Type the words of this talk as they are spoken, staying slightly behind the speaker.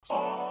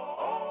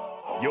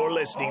You're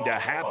listening to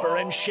Happer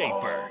and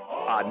Schaefer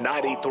on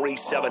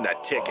 93.7 The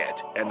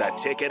Ticket and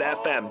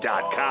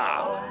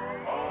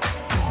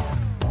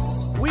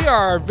theticketfm.com. We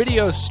are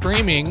video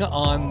streaming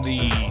on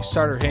the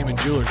Sartor Heyman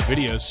Jewelers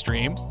video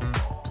stream.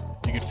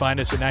 You can find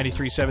us at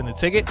 93.7 The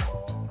Ticket,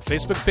 our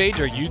Facebook page,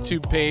 our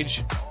YouTube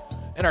page,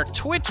 and our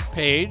Twitch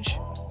page.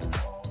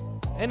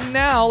 And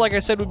now, like I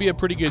said, would be a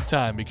pretty good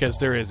time because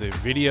there is a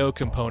video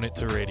component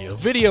to radio.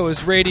 Video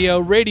is radio,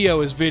 radio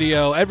is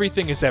video,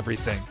 everything is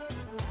everything.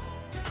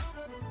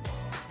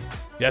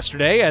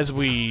 Yesterday, as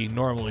we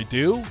normally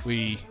do,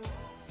 we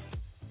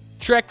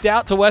trekked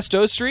out to West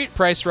O Street,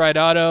 PricedRite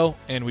Auto,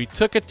 and we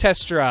took a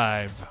test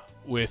drive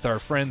with our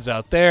friends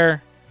out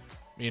there,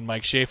 me and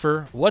Mike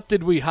Schaefer. What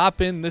did we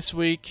hop in this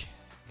week?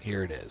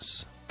 Here it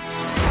is.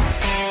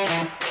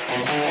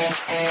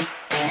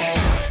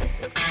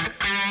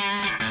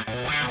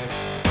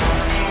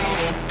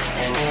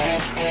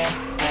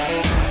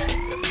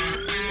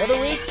 Another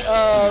week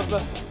of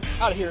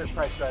out here at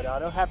PricedRite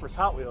Auto, Happers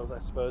Hot Wheels, I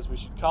suppose we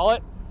should call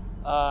it.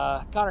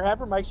 Connor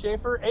Happer, Mike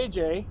Schaefer,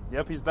 AJ.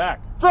 Yep, he's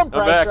back. From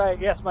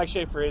PricedRite. Yes, Mike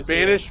Schaefer is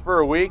banished here. for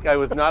a week. I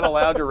was not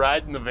allowed to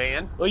ride in the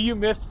van. Well, you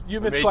missed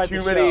made quite the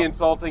too show. many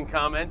insulting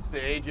comments to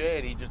AJ,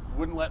 and he just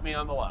wouldn't let me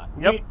on the lot.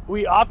 Yep.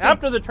 We often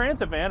After the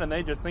transit van, and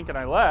they just thinking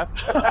I left.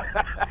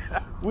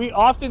 we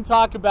often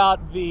talk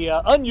about the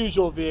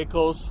unusual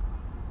vehicles.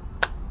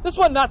 This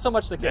one, not so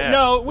much the case. Yeah.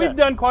 No, we've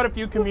done quite a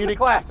few comedic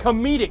classic.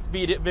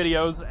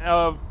 videos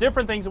of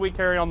different things that we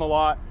carry on the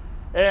lot.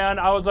 And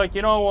I was like,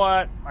 you know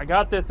what? I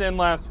got this in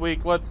last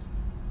week. Let's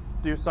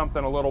do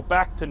something a little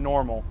back to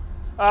normal.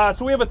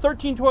 So we have a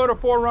 13 Toyota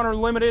 4Runner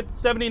Limited,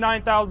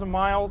 79,000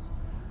 miles.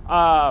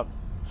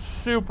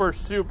 Super,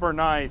 super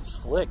nice.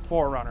 Slick.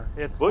 4Runner.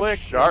 It's Looks slick.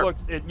 sharp.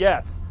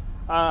 Yes.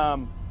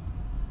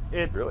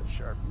 It's Really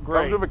sharp.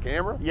 great. Comes with a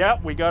camera?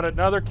 Yep, we got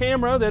another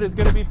camera that is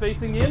going to be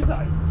facing the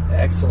inside.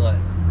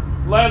 Excellent.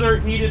 Leather,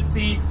 heated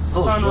seats,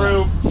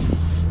 sunroof.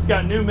 It's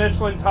got new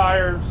Michelin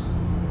tires.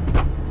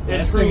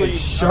 This thing is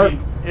sharp.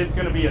 It's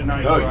going to be a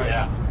nice Oh, ride.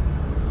 yeah.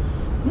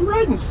 We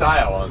ride in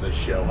style on this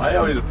show. I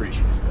always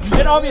appreciate that.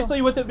 And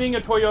obviously, with it being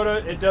a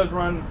Toyota, it does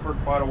run for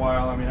quite a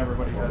while. I mean,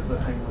 everybody has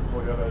the thing with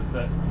Toyotas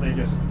that they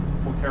just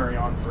will carry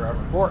on forever.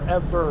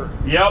 Forever.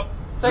 Yep.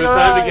 Let's Good take a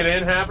time ride. to get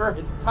in, Happer?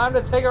 It's time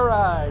to take a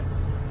ride.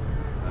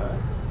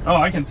 Oh,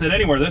 I can sit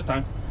anywhere this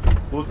time.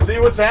 Let's see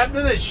what's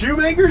happening at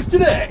Shoemakers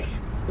today.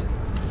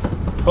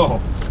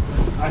 Oh,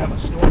 I have a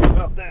story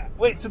about that.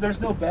 Wait, so there's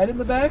no bed in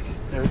the back?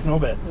 There's no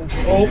bed.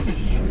 Oh,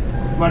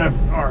 might have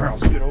our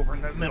house get over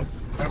in that middle.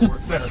 That'll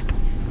work better.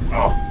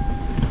 Oh,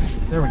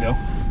 there we go.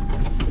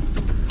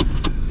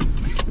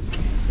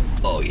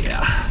 Oh,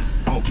 yeah.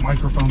 Oh,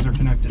 microphones are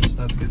connected, so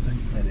that's a good thing.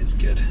 That is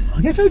good.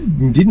 I guess I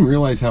didn't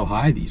realize how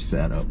high these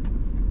sat up.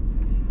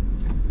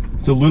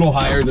 It's a little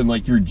higher than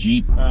like your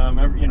Jeep.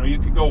 You know, you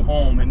could go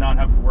home and not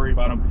have to worry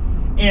about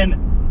them.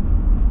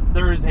 And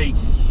there is a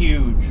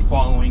huge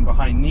following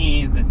behind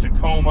these and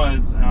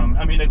Tacomas.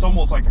 I mean, it's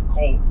almost like a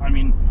cult. I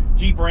mean,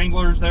 Jeep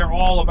Wranglers, they're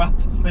all about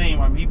the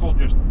same. I mean, people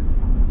just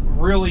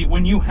really,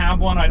 when you have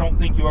one, I don't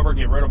think you ever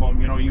get rid of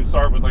them. You know, you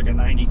start with like a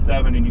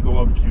 97 and you go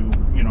up to,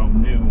 you know,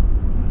 new.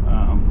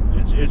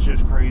 It's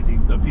just crazy,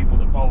 the people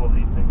that follow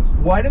these things.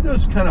 Why did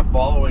those kind of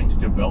followings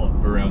develop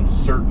around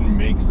certain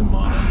makes and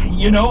models?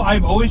 You know,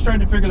 I've always tried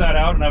to figure that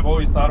out, and I've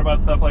always thought about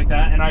stuff like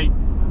that. And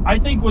I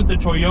think with the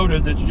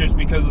Toyotas, it's just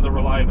because of the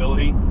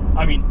reliability.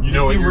 I mean, you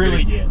know what you're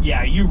really, gonna get.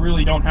 Yeah, you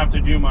really don't have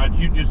to do much.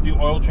 You just do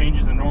oil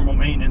changes and normal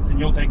maintenance, and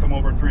you'll take them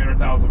over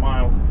 300,000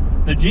 miles.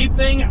 The Jeep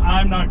thing,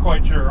 I'm not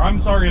quite sure. I'm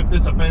sorry if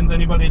this offends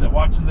anybody that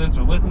watches this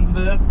or listens to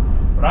this,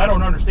 but I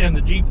don't understand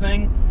the Jeep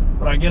thing.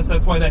 But I guess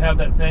that's why they have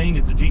that saying,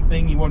 it's a Jeep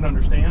thing you wouldn't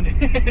understand.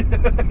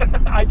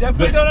 I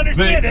definitely don't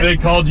understand it. They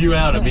called you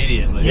out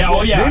immediately. Yeah,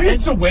 oh yeah. Maybe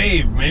it's a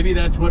wave. Maybe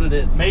that's what it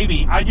is. Maybe.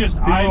 People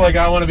are like,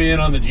 I want to be in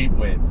on the Jeep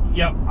wave.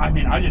 Yep. I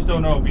mean, I just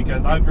don't know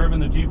because I've driven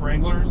the Jeep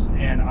Wranglers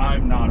and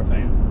I'm not a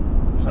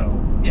fan. So,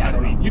 Yeah, I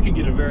don't know. you can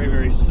get a very,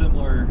 very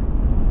similar,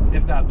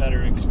 if not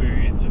better,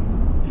 experience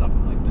in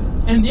something like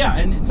this. And yeah,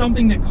 and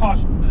something that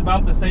costs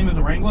about the same as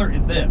a Wrangler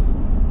is this.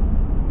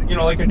 You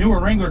know, like a newer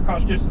Wrangler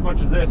costs just as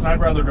much as this, and I'd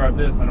rather drive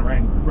this than a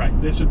Wrangler.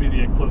 Right. This would be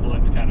the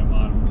equivalent kind of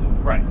model, too.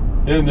 Right.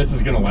 And this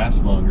is going to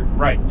last longer.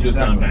 Right. Just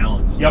exactly. on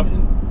balance. Yep.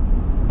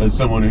 And as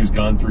someone who's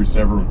gone through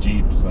several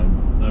Jeeps,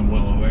 I'm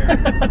well aware.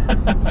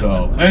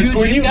 So, Are you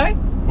a Jeep guy?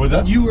 Was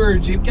that? You were a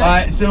Jeep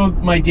guy? So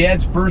my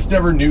dad's first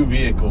ever new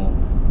vehicle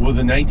was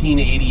a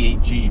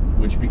 1988 Jeep,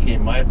 which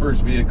became my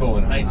first vehicle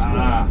in high school.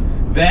 Ah.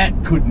 That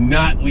could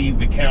not leave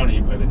the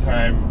county by the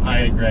time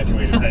I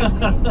graduated high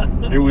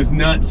school. It was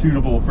not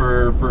suitable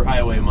for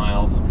highway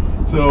miles.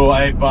 So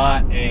I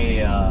bought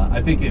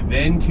I think a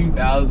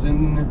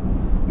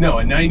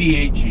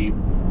 98 Jeep,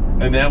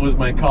 and that was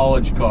my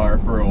college car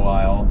for a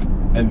while.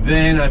 And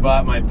then I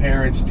bought my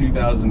parents'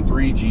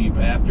 2003 Jeep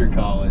after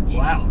college.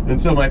 Wow.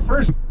 And so my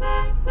first...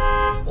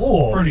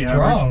 Oh, Pretty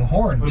strong average.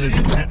 horn, But too.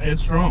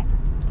 it's strong.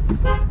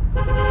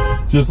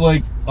 Just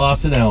like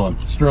Austin Allen,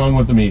 strong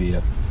with the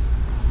media.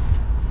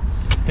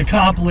 The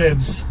comp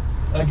lives.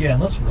 Again,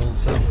 let's roll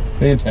this up.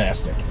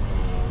 Fantastic.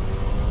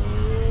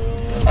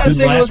 Did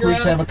last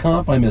week's have a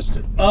comp? I missed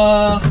it.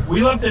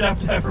 We left it up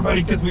to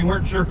everybody because we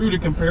weren't sure who to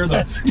compare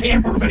the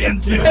camper van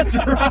to. That's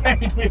right.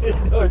 We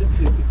didn't know what to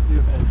do.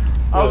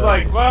 I was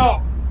like, well,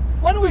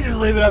 why don't we just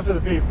leave it up to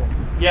the people?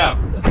 yeah.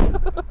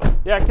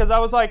 Yeah, because I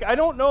was like, I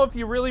don't know if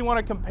you really want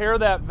to compare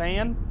that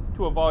van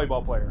to a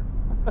volleyball player.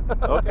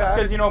 Okay.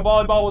 Because,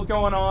 volleyball was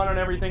going on and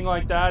everything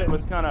like that. It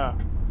was kind of...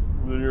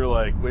 Then you're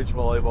like, which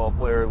volleyball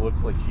player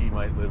looks like she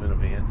might live in a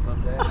van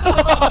someday?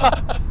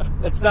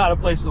 That's not a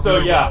place to So,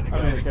 live. yeah,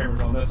 I mean, the camera's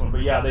on this one.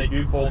 But, yeah, they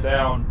do fold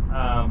down.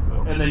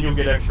 And then you'll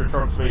get extra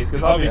trunk space.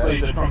 Because, obviously,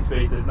 the trunk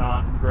space is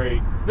not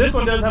great. This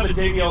one does have a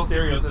JBL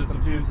stereo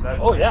system, too. So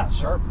that's yeah,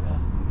 sharp. Yeah.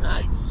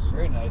 Nice.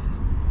 Very nice.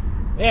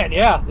 Man,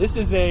 yeah, this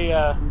is a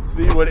Let's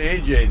see what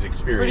AJ's pretty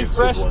experience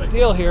fresh is like.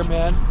 deal here,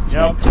 man.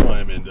 Yep.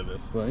 Climb into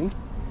this thing.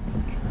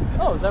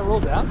 Oh, is that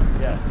rolled down?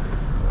 Yeah.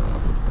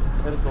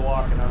 That is the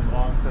lock and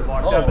unlock. The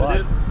lock Oh, down.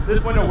 wow. But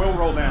this window will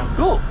roll down.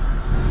 Cool.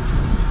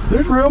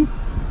 There's room.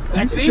 You Back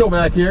can seat? chill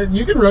back here.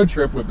 You can road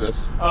trip with this.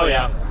 Oh,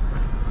 yeah.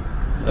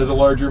 As a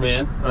larger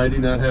man, I do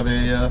not have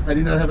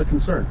a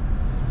concern.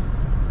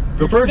 The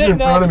You're person in sitting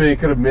front up- of me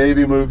could have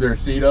maybe moved their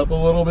seat up a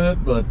little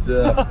bit, but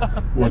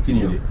what can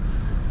you do?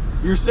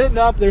 You're sitting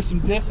up. There's some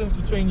distance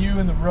between you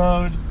and the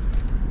road.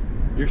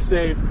 You're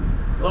safe.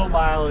 Low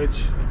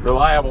mileage.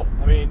 Reliable.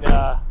 I mean,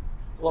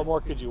 what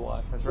more could you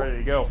want? That's ready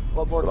to go.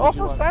 What more But could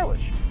you also want?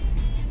 stylish.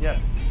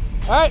 Yes.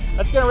 All right,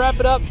 that's going to wrap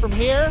it up from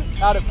here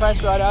out at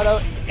PricedRite Auto.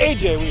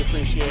 AJ, we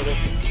appreciate it.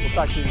 We'll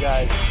talk to you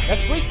guys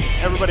next week.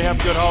 Everybody have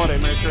a good holiday.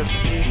 Merry Christmas.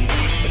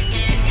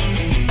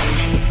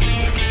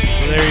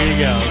 So there you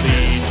go.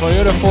 The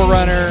Toyota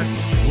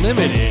 4Runner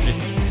Limited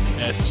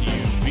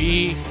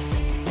SUV.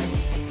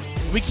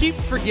 We keep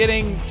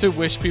forgetting to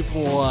wish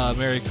people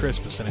Merry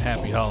Christmas and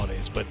Happy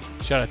Holidays, but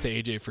shout out to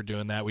AJ for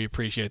doing that. We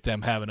appreciate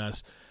them having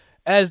us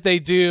as they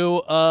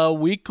do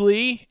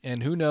weekly,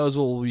 and who knows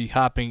what we'll be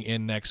hopping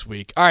in next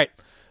week. All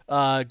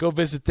right, go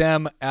visit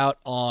them out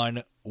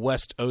on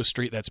West O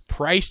Street. That's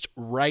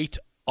PricedRite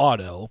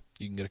Auto.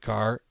 You can get a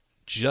car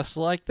just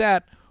like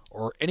that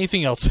or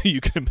anything else that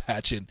you can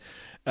imagine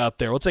out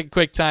there. We'll take a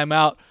quick time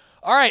out.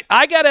 All right,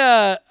 I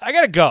gotta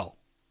go.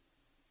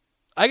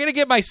 I got to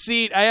get my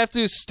seat. I have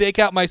to stake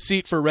out my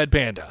seat for Red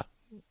Panda.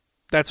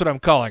 That's what I'm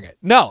calling it.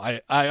 No,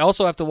 I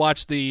also have to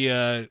watch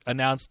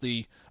announce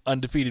the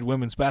undefeated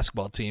women's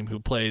basketball team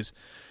who plays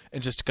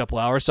in just a couple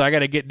hours. So I got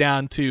to get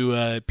down to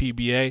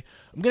PBA.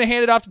 I'm going to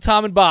hand it off to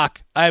Tom and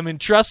Bach. I'm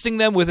entrusting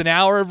them with an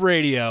hour of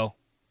radio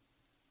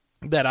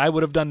that I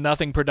would have done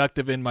nothing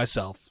productive in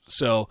myself.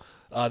 So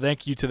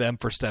thank you to them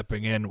for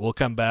stepping in. We'll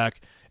come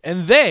back,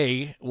 and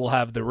they will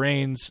have the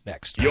reins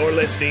next. You're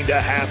listening to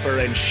Happer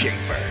and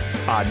Schaefer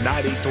on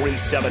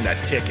 93.7 The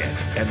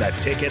Ticket and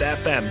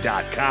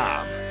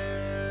theticketfm.com.